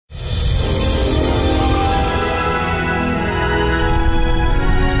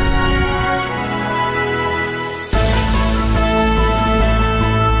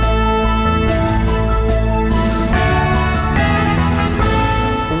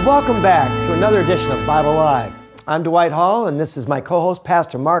Welcome back to another edition of Bible Live. I'm Dwight Hall, and this is my co-host,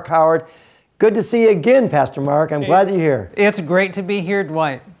 Pastor Mark Howard. Good to see you again, Pastor Mark. I'm glad you're here. It's great to be here,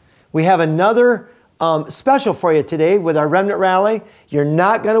 Dwight. We have another special for you today with our Remnant Rally. You're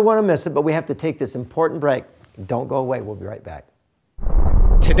not going to want to miss it, but we have to take this important break. Don't go away. We'll be right back.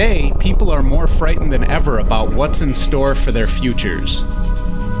 Today, people are more frightened than ever about what's in store for their futures.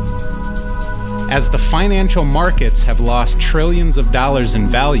 As the financial markets have lost trillions of dollars in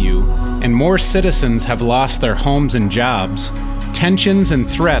value, and more citizens have lost their homes and jobs, tensions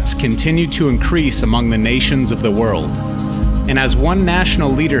and threats continue to increase among the nations of the world. And as one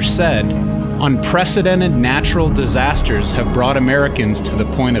national leader said, unprecedented natural disasters have brought Americans to the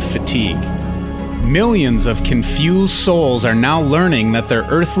point of fatigue. Millions of confused souls are now learning that their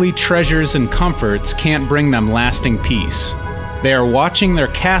earthly treasures and comforts can't bring them lasting peace. They are watching their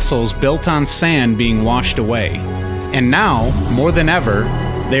castles built on sand being washed away. And now, more than ever,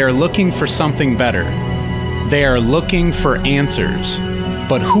 they are looking for something better. They are looking for answers.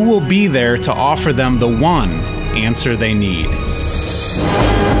 But who will be there to offer them the one answer they need?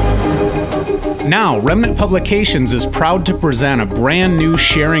 Now, Remnant Publications is proud to present a brand new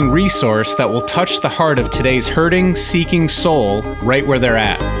sharing resource that will touch the heart of today's hurting, seeking soul right where they're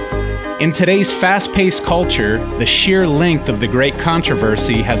at. In today's fast-paced culture, the sheer length of the great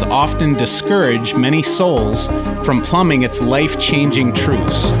controversy has often discouraged many souls from plumbing its life-changing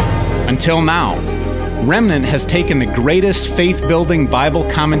truths. Until now, Remnant has taken the greatest faith-building Bible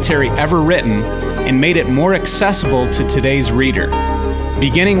commentary ever written and made it more accessible to today's reader.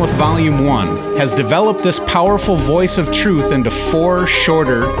 Beginning with Volume 1, has developed this powerful voice of truth into 4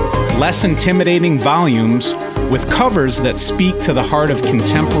 shorter, less intimidating volumes with covers that speak to the heart of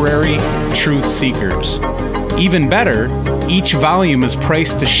contemporary truth seekers. Even better, each volume is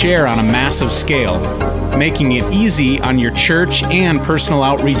priced to share on a massive scale, making it easy on your church and personal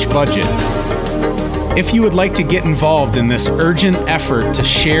outreach budget. If you would like to get involved in this urgent effort to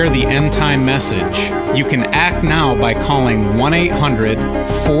share the end-time message, you can act now by calling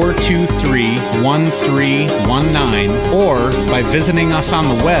 1-800-423-1319 or by visiting us on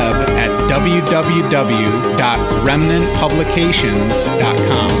the web at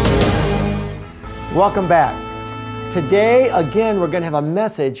www.remnantpublications.com. Welcome back. Today, again, we're going to have a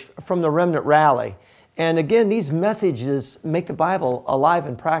message from the Remnant Rally. And again, these messages make the Bible alive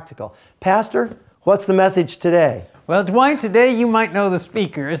and practical. Pastor, what's the message today? Well, Dwight, today you might know the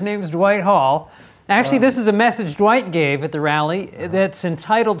speaker. His name is Dwight Hall. Actually, this is a message Dwight gave at the rally that's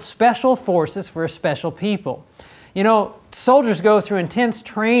entitled Special Forces for a Special People. You know, soldiers go through intense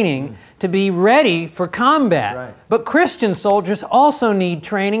training to be ready for combat. Right. But Christian soldiers also need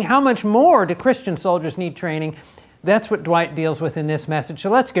training. How much more do Christian soldiers need training? That's what Dwight deals with in this message. So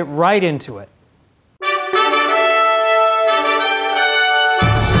let's get right into it.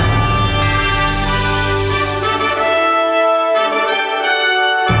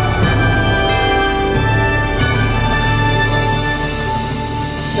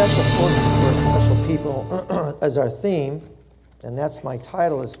 Special Forces for a Special People as our theme, and that's my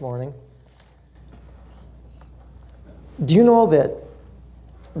title this morning. Do you know that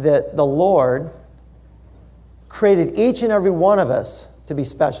the Lord created each and every one of us to be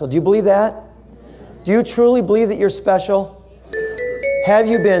special? Do you believe that? Do you truly believe that you're special? Have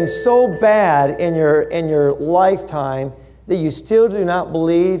you been so bad in your lifetime that you still do not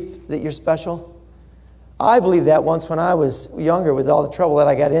believe that you're special? I believed that once when I was younger with all the trouble that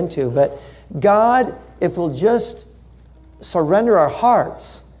I got into. But God, if we'll just surrender our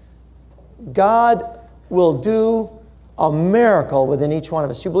hearts, God will do a miracle within each one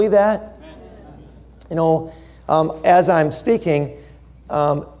of us. Do you believe that? You know, as I'm speaking,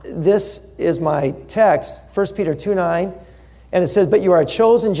 this is my text, 1 Peter 2:9, and it says, "But you are a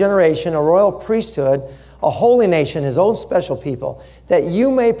chosen generation, a royal priesthood, a holy nation, His own special people, that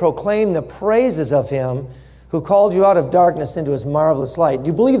you may proclaim the praises of Him who called you out of darkness into His marvelous light." Do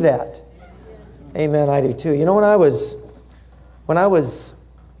you believe that? Amen, I do too. You know, when I was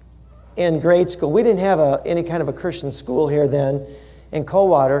in grade school, we didn't have any kind of a Christian school here then in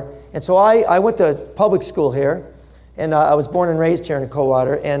Coldwater, and so I went to public school here, and I was born and raised here in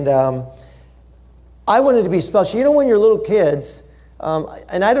Coldwater, and I wanted to be special. You know, when you're little kids,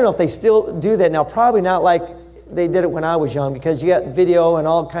 and I don't know if they still do that now, probably not like they did it when I was young, because you got video and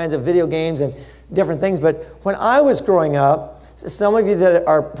all kinds of video games and different things. But when I was growing up, some of you that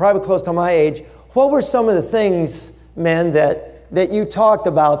are probably close to my age, what were some of the things, men, that you talked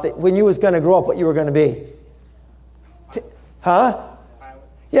about that when you was going to grow up, what you were going to be?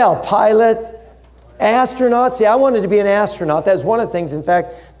 Yeah, a pilot, astronaut. See, I wanted to be an astronaut. That was one of the things. In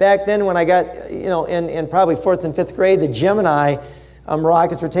fact, back then when I got, in probably 4th and 5th grade, the Gemini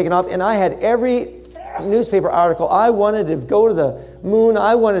rockets were taking off, and I had every newspaper article. I wanted to go to the moon.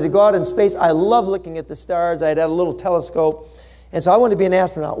 I wanted to go out in space. I love looking at the stars. I had a little telescope, and so I wanted to be an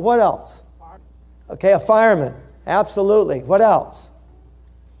astronaut. What else? Okay, a fireman. Absolutely. What else?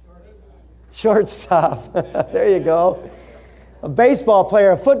 Shortstop. There you go. A baseball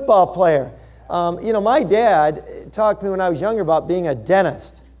player, a football player. You know, my dad talked to me when I was younger about being a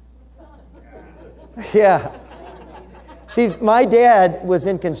dentist. Yeah. See, my dad was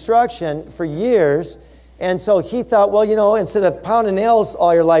in construction for years, and so he thought, well, you know, instead of pounding nails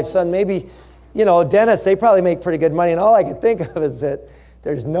all your life, son, maybe, you know, dentists, they probably make pretty good money. And all I could think of is that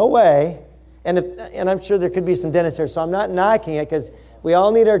there's no way, and I'm sure there could be some dentists here, so I'm not knocking it, because we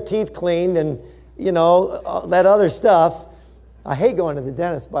all need our teeth cleaned and, you know, that other stuff. I hate going to the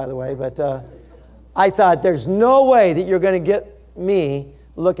dentist, by the way, but I thought there's no way that you're going to get me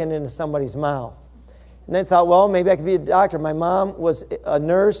looking into somebody's mouth. And then I thought, well, maybe I could be a doctor. My mom was a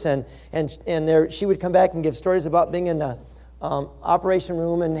nurse, and she would come back and give stories about being in the operation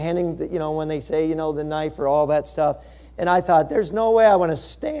room and handing, you know, when they say, you know, the knife or all that stuff. And I thought, there's no way I want to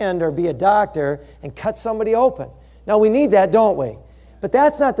stand or be a doctor and cut somebody open. Now, we need that, don't we? But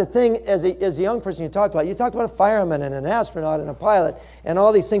that's not the thing as a young person you talked about. You talked about a fireman and an astronaut and a pilot and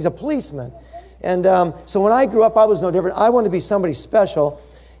all these things, a policeman. And so when I grew up, I was no different. I wanted to be somebody special,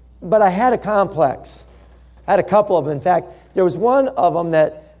 but I had a complex. I had a couple of them. In fact, there was one of them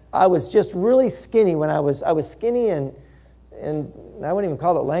that I was just really skinny when I was skinny, and I wouldn't even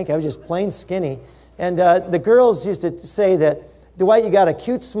call it lanky. I was just plain skinny. And the girls used to say that, Dwight, you got a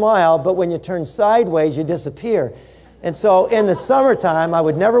cute smile, but when you turn sideways, you disappear. And so in the summertime, I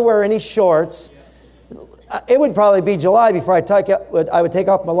would never wear any shorts. It would probably be July before I would take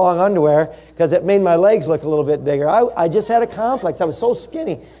off my long underwear, because it made my legs look a little bit bigger. I just had a complex. I was so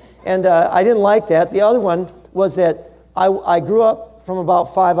skinny. And I didn't like that. The other one was that I grew up from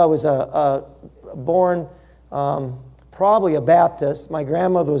about 5. I was born probably a Baptist. My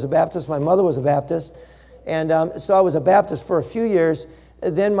grandmother was a Baptist. My mother was a Baptist. And so I was a Baptist for a few years.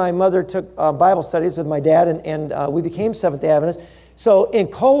 Then my mother took Bible studies with my dad, and we became Seventh-day Adventists. So in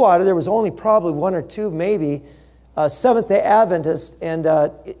Coldwater, there was only probably 1 or 2, maybe, Seventh-day Adventists, and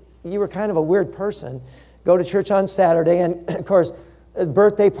you were kind of a weird person. Go to church on Saturday, and of course,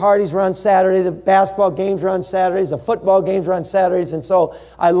 birthday parties were on Saturday, the basketball games were on Saturdays, the football games were on Saturdays, and so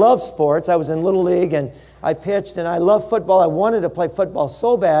I love sports. I was in Little League, and I pitched, and I loved football. I wanted to play football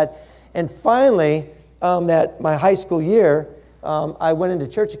so bad, and finally, my high school year, I went into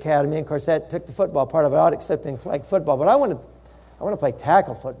church academy, and of course that took the football part of it out, excepting flag football. But I want to play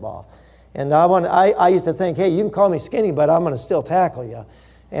tackle football, and I used to think, hey, you can call me skinny, but I'm going to still tackle you.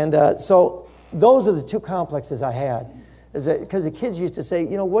 And so those are the 2 complexes I had, because the kids used to say,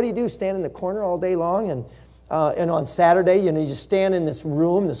 you know, what do you do? Stand in the corner all day long, and on Saturday, you know, you just stand in this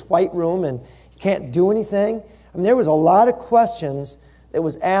room, this white room, and you can't do anything. I mean, there was a lot of questions that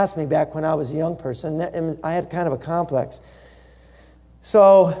was asked me back when I was a young person, and I had kind of a complex.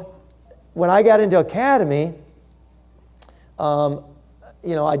 So when I got into academy,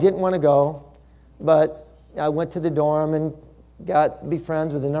 you know, I didn't want to go, but I went to the dorm and got to be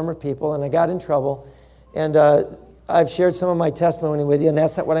friends with a number of people, and I got in trouble. And I've shared some of my testimony with you, and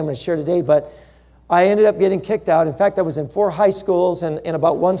that's not what I'm going to share today, but I ended up getting kicked out. In fact, I was in 4 high schools in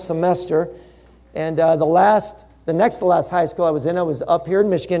about 1 semester, and the next to last high school I was in, I was up here in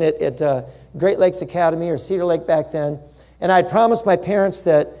Michigan at Great Lakes Academy, or Cedar Lake back then. And I'd promised my parents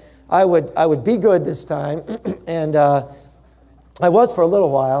that I would be good this time, and I was for a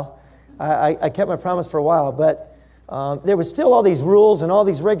little while. I kept my promise for a while, but there was still all these rules and all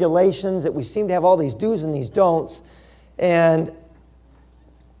these regulations that we seem to have all these do's and these don'ts. And,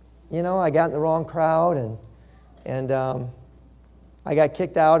 you know, I got in the wrong crowd, and I got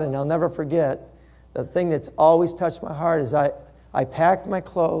kicked out, and I'll never forget, the thing that's always touched my heart is I packed my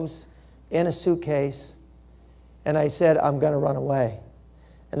clothes in a suitcase, and I said, I'm going to run away.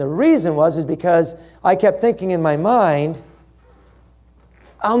 And the reason is because I kept thinking in my mind,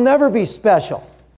 I'll never be special.